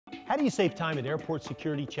How do you save time at airport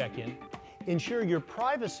security check-in, ensure your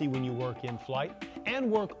privacy when you work in flight, and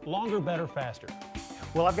work longer, better, faster?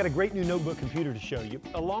 Well, I've got a great new notebook computer to show you,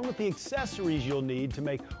 along with the accessories you'll need to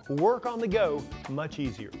make work on the go much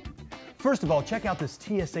easier. First of all, check out this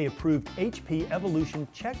TSA-approved HP Evolution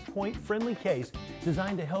checkpoint-friendly case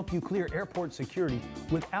designed to help you clear airport security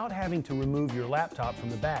without having to remove your laptop from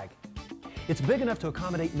the bag. It's big enough to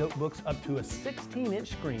accommodate notebooks up to a 16-inch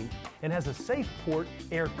screen and has a SafePort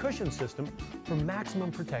air cushion system for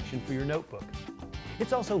maximum protection for your notebook.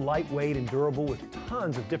 It's also lightweight and durable with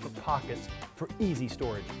tons of different pockets for easy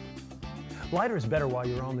storage. Lighter is better while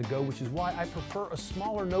you're on the go, which is why I prefer a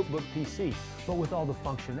smaller notebook PC, but with all the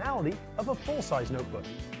functionality of a full-size notebook.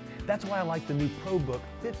 That's why I like the new Probook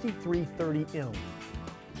 5330m.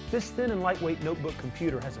 This thin and lightweight notebook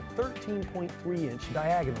computer has a 13.3-inch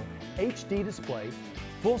diagonal HD display,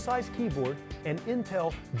 full-size keyboard, and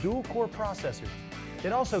Intel dual-core processor.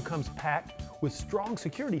 It also comes packed with strong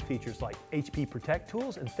security features like HP Protect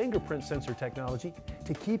tools and fingerprint sensor technology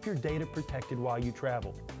to keep your data protected while you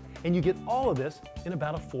travel. And you get all of this in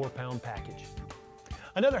about a 4-pound package.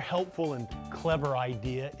 Another helpful and clever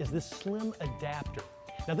idea is this slim adapter.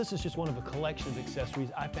 Now, this is just one of a collection of accessories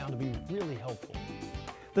I found to be really helpful.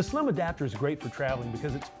 The slim adapter is great for traveling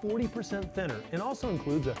because it's 40% thinner and also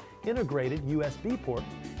includes an integrated USB port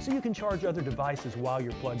so you can charge other devices while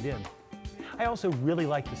you're plugged in. I also really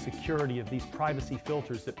like the security of these privacy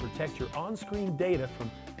filters that protect your on-screen data from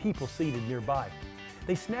people seated nearby.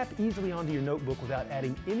 They snap easily onto your notebook without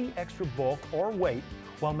adding any extra bulk or weight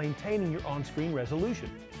while maintaining your on-screen resolution.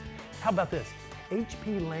 How about this?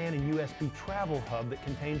 HP LAN and USB travel hub that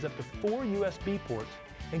contains up to 4 USB ports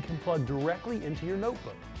and can plug directly into your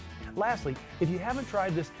notebook. Lastly, if you haven't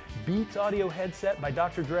tried this Beats audio headset by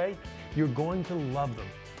Dr. Dre, you're going to love them.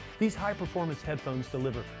 These high-performance headphones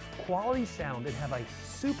deliver quality sound and have a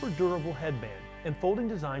super durable headband and folding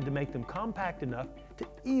design to make them compact enough to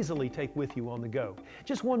easily take with you on the go.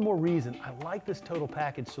 Just one more reason I like this total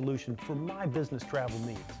package solution for my business travel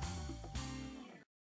needs.